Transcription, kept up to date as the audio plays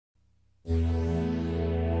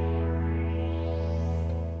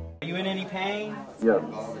in any pain? Yes.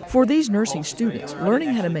 For these nursing students, learning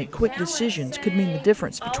how to make quick decisions could mean the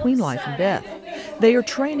difference between life and death. They are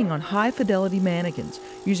training on High Fidelity Mannequins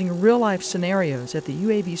using real-life scenarios at the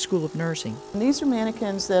UAB School of Nursing. These are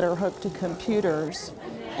mannequins that are hooked to computers,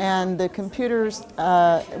 and the computers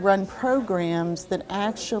run programs that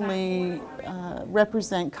actually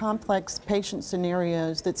represent complex patient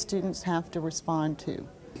scenarios that students have to respond to.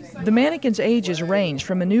 The mannequins' ages range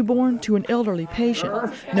from a newborn to an elderly patient.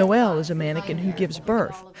 Noelle is a mannequin who gives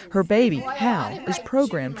birth. Her baby, Hal, is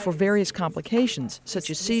programmed for various complications, such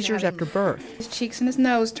as seizures after birth. His cheeks and his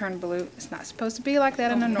nose turn blue. It's not supposed to be like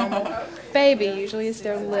that in a normal baby. Usually it's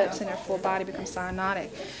their lips and their full body become cyanotic.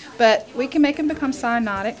 But we can make them become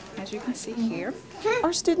cyanotic, as you can see here.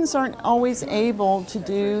 Our students aren't always able to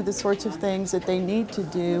do the sorts of things that they need to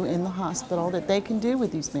do in the hospital that they can do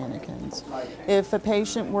with these mannequins. If a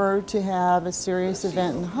patient were to have a serious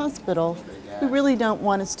event in the hospital, we really don't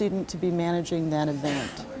want a student to be managing that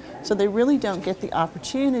event. So they really don't get the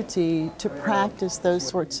opportunity to practice those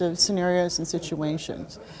sorts of scenarios and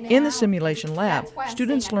situations. In the simulation lab,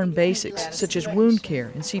 students learn basics such as wound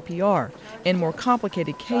care and CPR, and more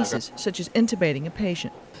complicated cases such as intubating a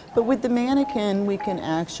patient. But with the mannequin, we can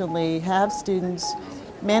actually have students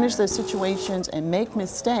manage those situations and make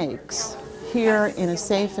mistakes here in a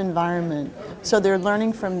safe environment. So they're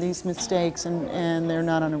learning from these mistakes and they're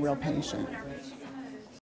not on a real patient.